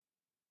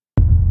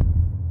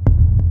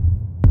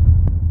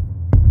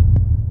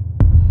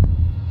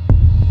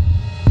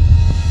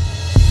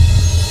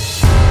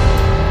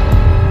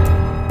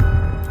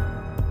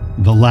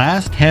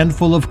Last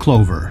Handful of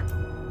Clover,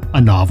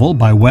 a novel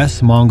by Wes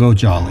Mongo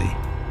Jolly,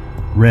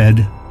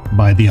 read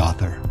by the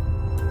author.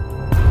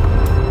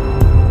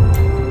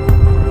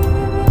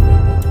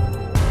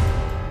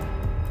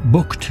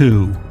 Book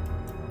 2,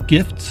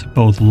 Gifts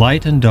Both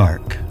Light and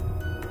Dark.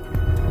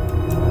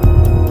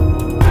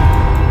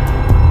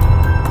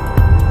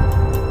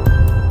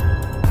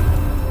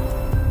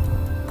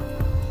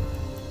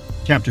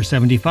 Chapter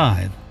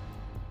 75.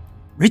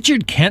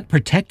 Richard can't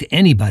protect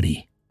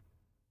anybody.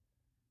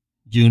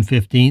 June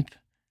 15th,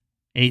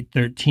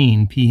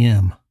 8:13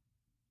 p.m.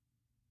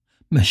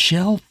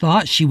 Michelle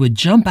thought she would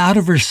jump out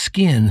of her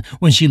skin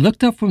when she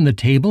looked up from the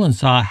table and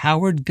saw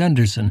Howard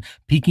Gunderson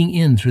peeking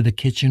in through the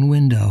kitchen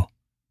window.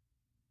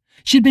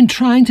 She'd been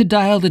trying to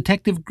dial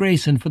Detective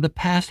Grayson for the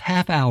past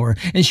half hour,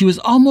 and she was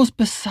almost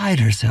beside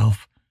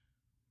herself.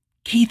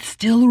 Keith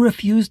still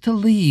refused to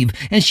leave,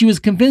 and she was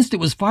convinced it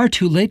was far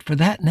too late for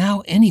that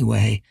now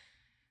anyway.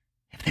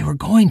 If they were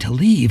going to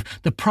leave,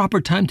 the proper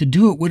time to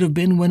do it would have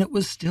been when it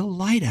was still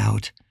light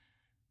out.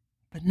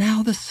 But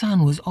now the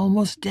sun was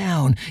almost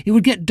down. It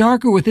would get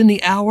darker within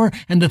the hour,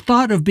 and the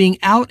thought of being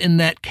out in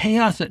that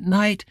chaos at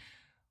night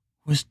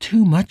was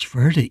too much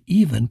for her to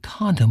even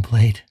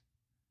contemplate.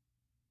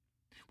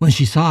 When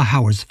she saw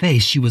Howard's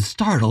face, she was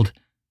startled,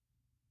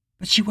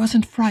 but she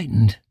wasn't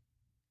frightened.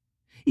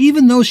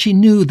 Even though she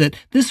knew that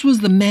this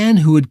was the man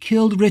who had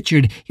killed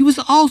Richard, he was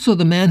also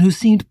the man who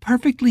seemed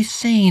perfectly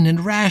sane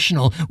and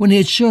rational when he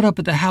had showed up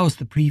at the house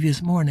the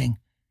previous morning.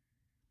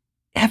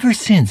 Ever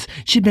since,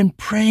 she'd been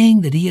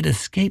praying that he had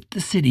escaped the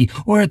city,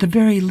 or at the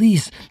very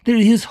least, that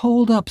he was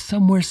holed up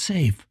somewhere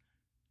safe.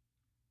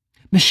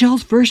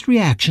 Michelle's first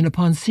reaction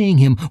upon seeing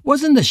him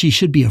wasn't that she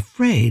should be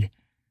afraid,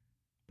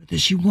 but that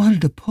she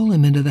wanted to pull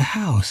him into the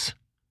house,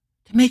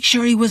 to make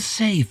sure he was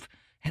safe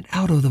and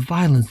out of the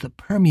violence that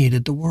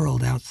permeated the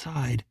world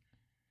outside.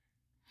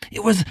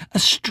 It was a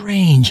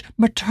strange,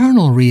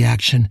 maternal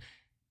reaction,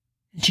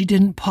 and she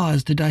didn't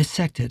pause to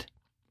dissect it.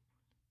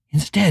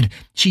 Instead,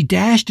 she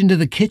dashed into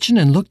the kitchen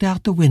and looked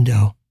out the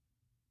window.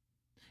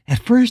 At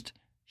first,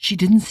 she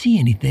didn't see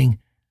anything,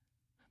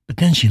 but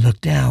then she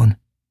looked down.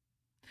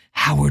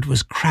 Howard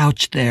was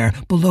crouched there,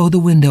 below the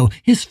window,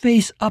 his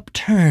face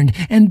upturned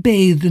and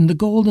bathed in the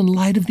golden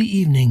light of the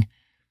evening.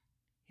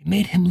 It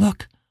made him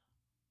look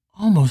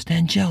almost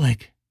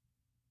angelic.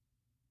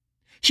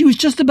 She was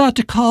just about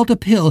to call to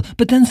Pill,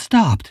 but then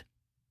stopped.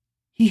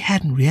 He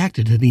hadn't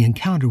reacted to the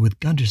encounter with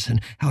Gunderson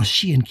how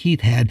she and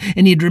Keith had,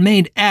 and he had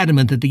remained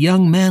adamant that the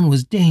young man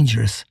was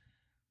dangerous.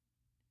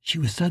 She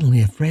was suddenly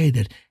afraid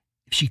that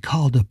if she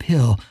called to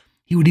Pill,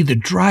 he would either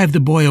drive the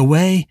boy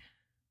away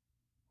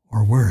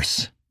or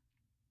worse.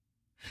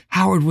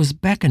 Howard was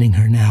beckoning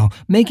her now,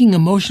 making a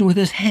motion with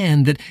his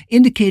hand that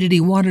indicated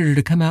he wanted her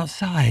to come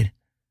outside.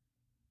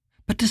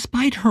 But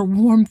despite her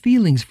warm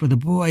feelings for the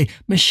boy,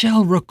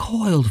 Michelle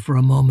recoiled for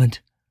a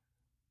moment.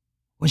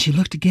 When she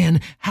looked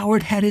again,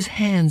 Howard had his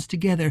hands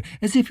together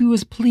as if he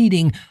was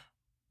pleading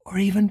or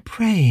even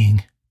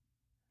praying.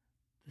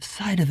 The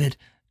sight of it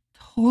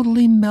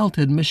totally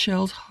melted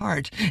Michelle's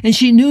heart, and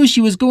she knew she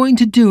was going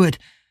to do it.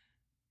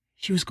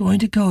 She was going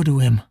to go to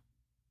him.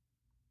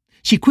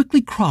 She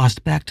quickly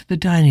crossed back to the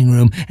dining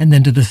room and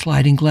then to the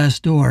sliding glass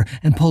door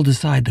and pulled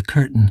aside the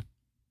curtain.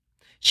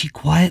 She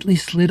quietly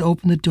slid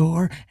open the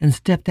door and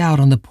stepped out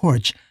on the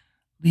porch,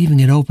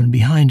 leaving it open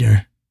behind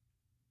her.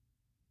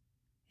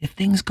 If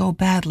things go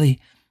badly,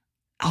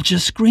 I'll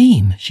just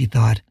scream, she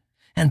thought,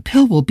 and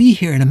Pill will be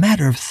here in a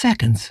matter of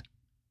seconds.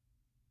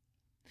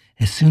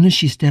 As soon as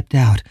she stepped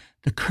out,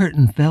 the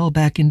curtain fell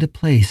back into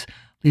place,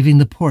 leaving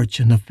the porch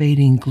in the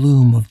fading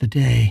gloom of the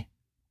day.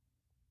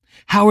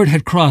 Howard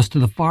had crossed to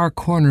the far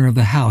corner of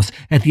the house,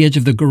 at the edge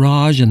of the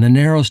garage and the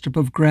narrow strip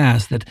of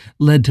grass that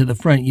led to the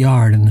front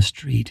yard and the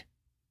street.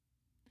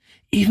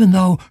 Even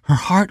though her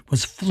heart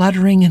was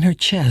fluttering in her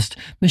chest,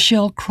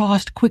 Michelle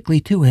crossed quickly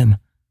to him.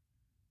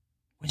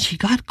 When she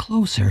got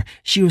closer,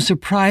 she was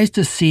surprised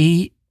to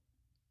see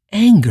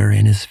anger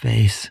in his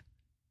face.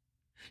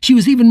 She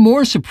was even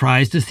more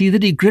surprised to see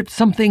that he gripped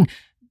something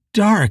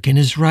dark in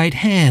his right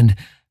hand,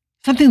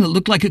 something that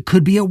looked like it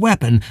could be a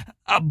weapon,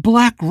 a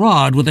black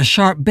rod with a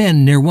sharp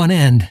bend near one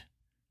end.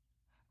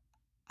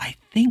 I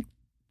think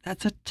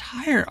that's a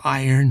tire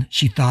iron,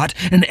 she thought,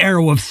 an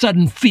arrow of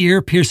sudden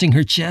fear piercing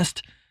her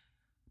chest.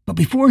 But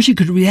before she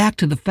could react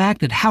to the fact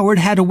that Howard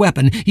had a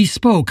weapon, he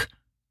spoke.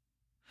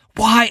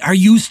 "Why are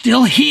you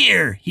still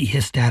here?" he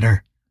hissed at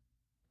her.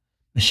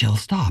 Michelle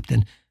stopped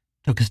and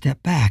took a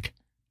step back.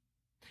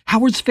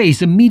 Howard's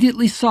face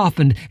immediately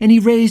softened, and he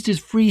raised his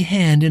free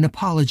hand in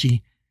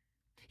apology.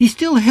 He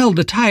still held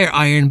the tire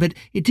iron, but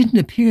it didn't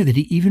appear that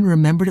he even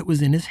remembered it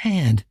was in his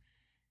hand.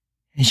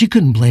 And she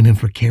couldn't blame him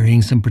for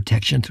carrying some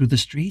protection through the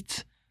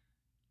streets.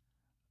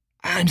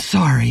 "I'm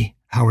sorry,"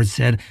 Howard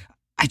said.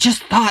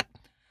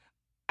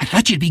 I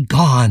thought you'd be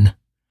gone.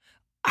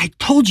 I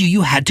told you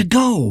you had to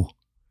go."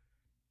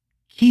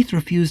 "Keith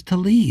refused to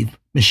leave,"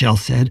 Michelle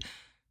said,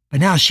 but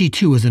now she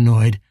too was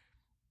annoyed.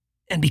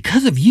 "And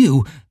because of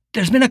you,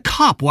 there's been a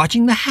cop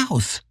watching the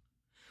house.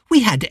 We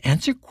had to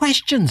answer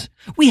questions.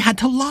 We had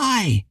to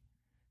lie.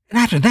 And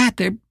after that,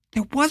 there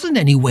wasn't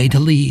any way to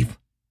leave.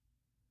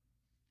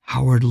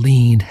 Howard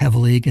leaned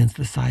heavily against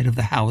the side of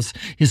the house,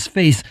 his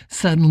face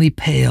suddenly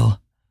pale.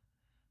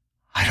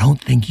 I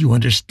don't think you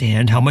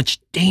understand how much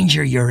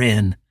danger you're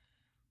in.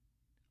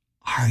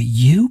 Are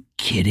you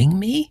kidding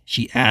me?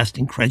 She asked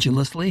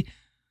incredulously.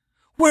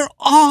 We're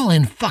all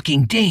in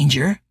fucking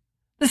danger.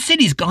 The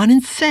city's gone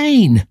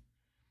insane.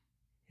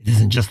 It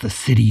isn't just the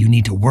city you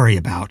need to worry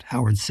about,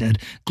 Howard said,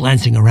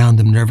 glancing around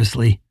them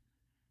nervously.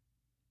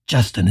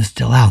 Justin is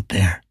still out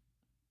there.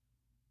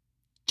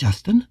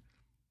 Justin?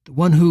 The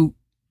one who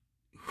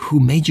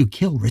made you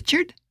kill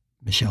Richard?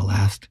 Michelle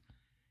asked.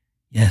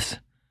 Yes,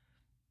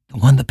 the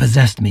one that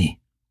possessed me.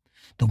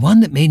 The one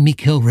that made me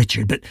kill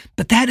Richard,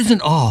 but that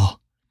isn't all.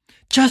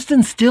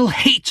 Justin still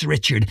hates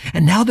Richard,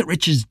 and now that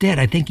Richard's dead,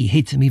 I think he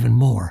hates him even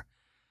more.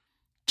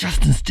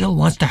 Justin still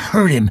wants to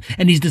hurt him,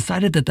 and he's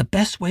decided that the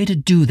best way to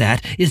do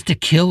that is to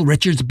kill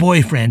Richard's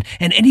boyfriend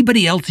and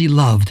anybody else he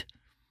loved.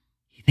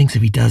 He thinks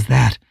if he does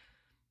that,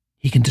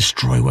 he can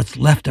destroy what's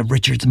left of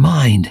Richard's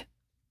mind.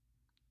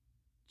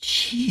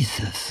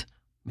 Jesus,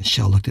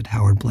 Michelle looked at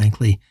Howard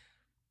blankly.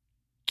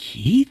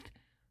 Keith?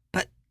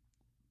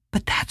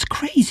 But that's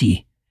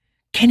crazy.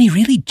 Can he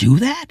really do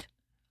that?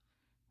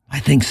 I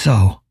think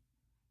so.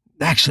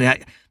 Actually,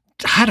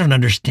 I don't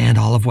understand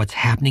all of what's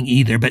happening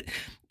either, but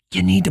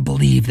you need to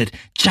believe that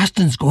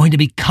Justin's going to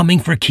be coming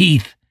for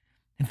Keith.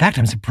 In fact,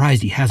 I'm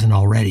surprised he hasn't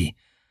already.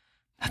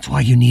 That's why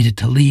you needed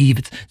to leave.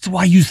 It's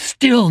why you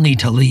still need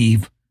to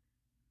leave.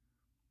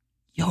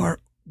 You're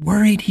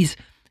worried he's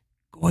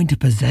going to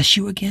possess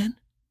you again?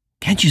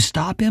 Can't you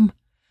stop him?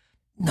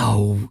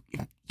 No,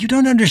 you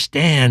don't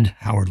understand.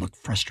 Howard looked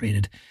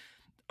frustrated.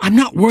 I'm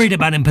not worried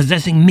about him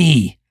possessing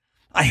me.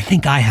 I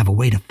think I have a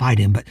way to fight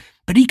him,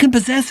 but he can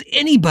possess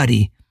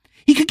anybody.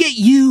 He could get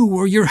you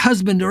or your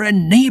husband or a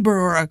neighbor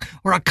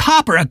or a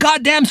cop or a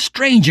goddamn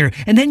stranger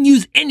and then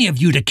use any of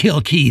you to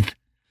kill Keith.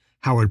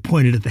 Howard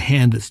pointed at the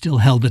hand that still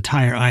held the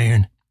tire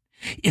iron.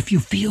 If you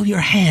feel your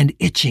hand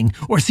itching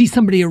or see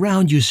somebody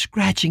around you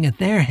scratching at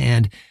their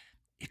hand,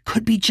 it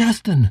could be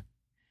Justin.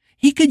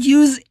 He could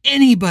use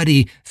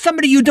anybody,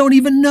 somebody you don't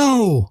even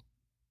know.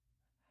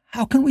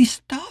 How can we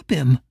stop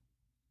him?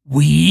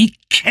 We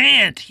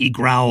can't, he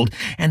growled,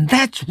 and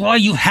that's why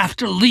you have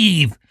to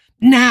leave.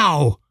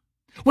 Now!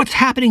 What's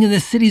happening in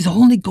this city's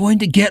only going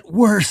to get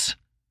worse.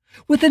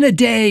 Within a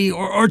day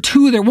or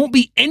two, there won't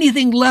be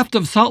anything left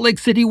of Salt Lake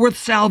City worth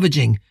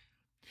salvaging.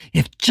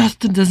 If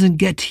Justin doesn't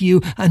get to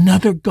you,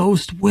 another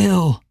ghost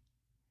will.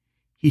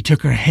 He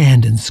took her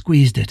hand and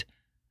squeezed it.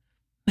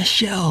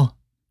 Michelle,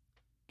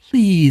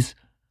 please,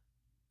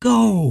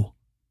 go.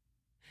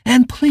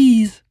 And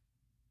please,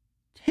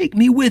 take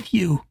me with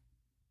you.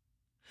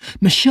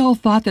 Michelle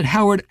thought that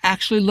Howard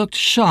actually looked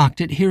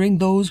shocked at hearing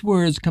those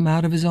words come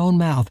out of his own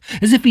mouth,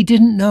 as if he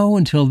didn't know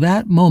until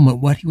that moment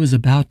what he was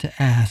about to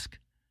ask.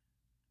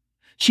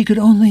 She could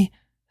only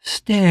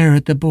stare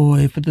at the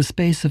boy for the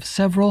space of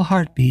several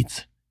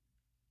heartbeats.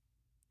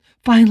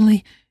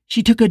 Finally,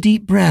 she took a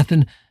deep breath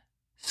and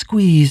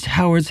squeezed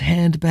Howard's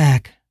hand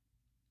back.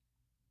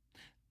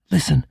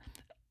 Listen,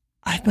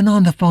 I've been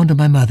on the phone to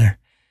my mother.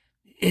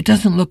 It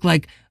doesn't look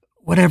like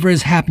whatever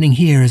is happening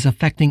here is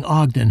affecting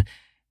Ogden.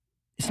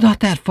 It's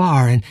not that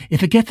far, and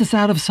if it gets us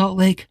out of Salt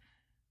Lake,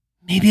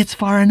 maybe it's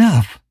far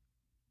enough.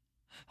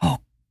 Oh,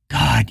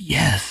 God,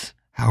 yes,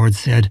 Howard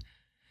said,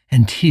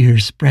 and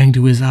tears sprang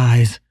to his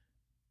eyes.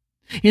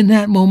 In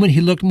that moment,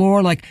 he looked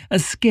more like a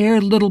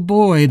scared little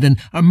boy than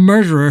a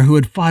murderer who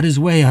had fought his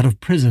way out of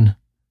prison.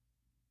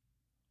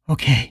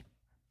 Okay,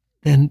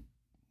 then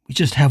we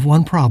just have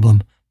one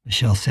problem,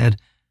 Michelle said.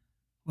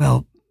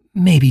 Well,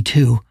 maybe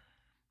two.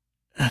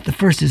 The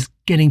first is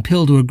getting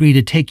Pill to agree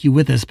to take you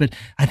with us, but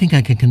I think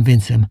I can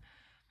convince him.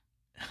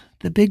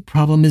 The big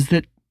problem is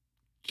that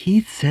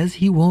Keith says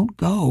he won't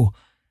go,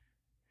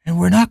 and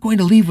we're not going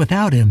to leave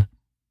without him.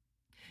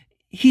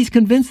 He's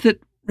convinced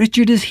that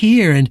Richard is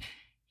here, and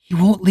he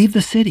won't leave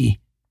the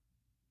city.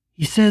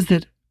 He says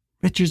that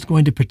Richard's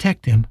going to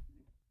protect him.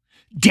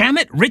 Damn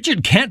it,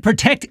 Richard can't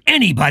protect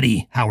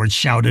anybody, Howard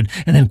shouted,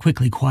 and then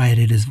quickly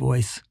quieted his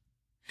voice.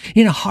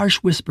 In a harsh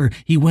whisper,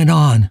 he went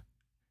on.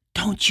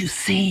 Don't you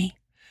see?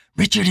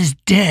 Richard is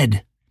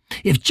dead.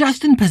 If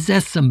Justin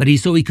possessed somebody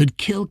so he could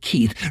kill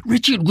Keith,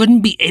 Richard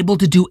wouldn't be able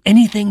to do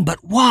anything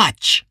but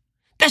watch.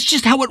 That's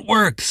just how it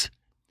works.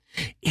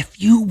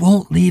 If you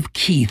won't leave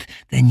Keith,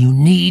 then you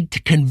need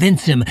to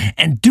convince him,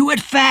 and do it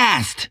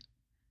fast.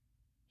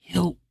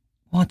 He'll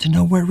want to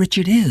know where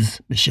Richard is,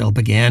 Michelle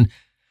began.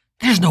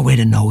 There's no way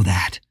to know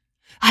that.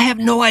 I have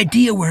no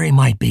idea where he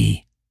might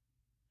be.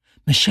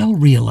 Michelle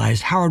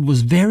realized Howard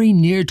was very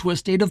near to a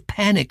state of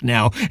panic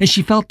now, and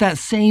she felt that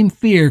same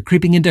fear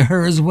creeping into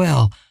her as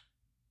well.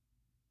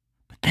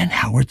 But then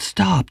Howard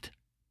stopped,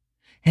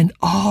 and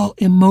all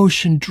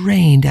emotion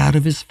drained out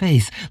of his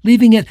face,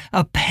 leaving it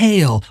a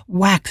pale,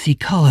 waxy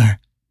color.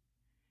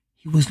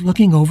 He was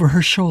looking over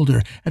her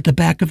shoulder at the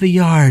back of the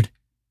yard.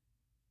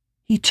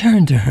 He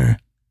turned to her.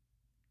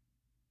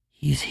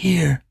 He's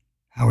here,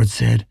 Howard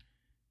said,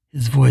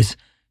 his voice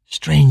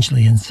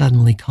strangely and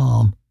suddenly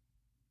calm.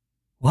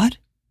 What?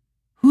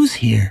 "Who's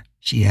here?"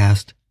 she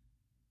asked.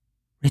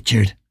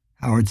 "Richard,"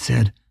 Howard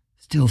said,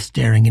 still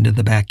staring into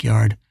the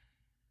backyard.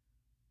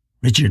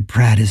 "Richard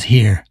Pratt is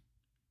here."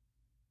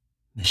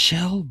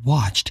 Michelle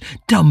watched,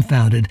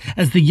 dumbfounded,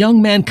 as the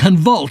young man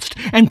convulsed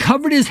and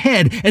covered his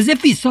head as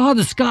if he saw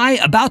the sky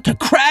about to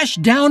crash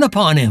down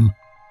upon him.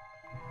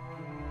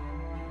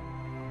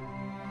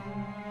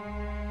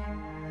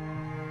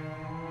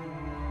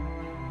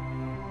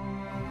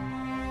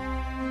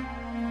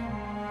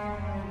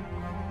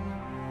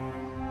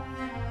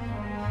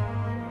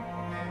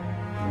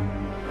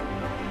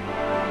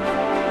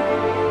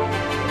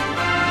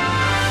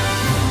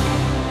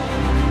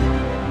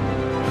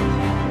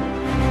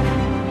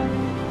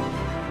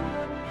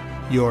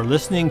 You're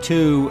listening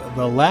to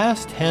The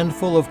Last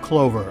Handful of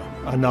Clover,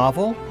 a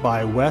novel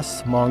by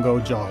Wes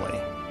Mongo Jolley.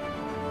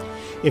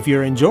 If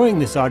you're enjoying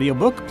this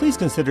audiobook, please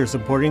consider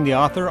supporting the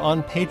author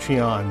on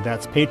Patreon.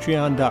 That's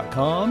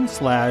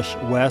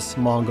patreon.com/Wes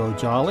Mongo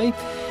Jolley.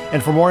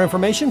 And for more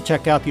information,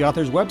 check out the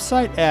author's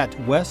website at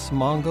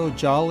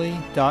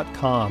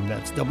wesmongojolley.com.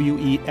 That's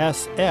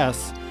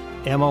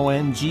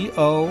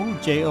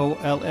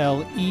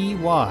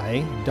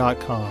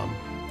WESSMONGOJOLLEY.com.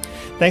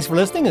 Thanks for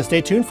listening and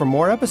stay tuned for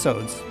more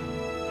episodes.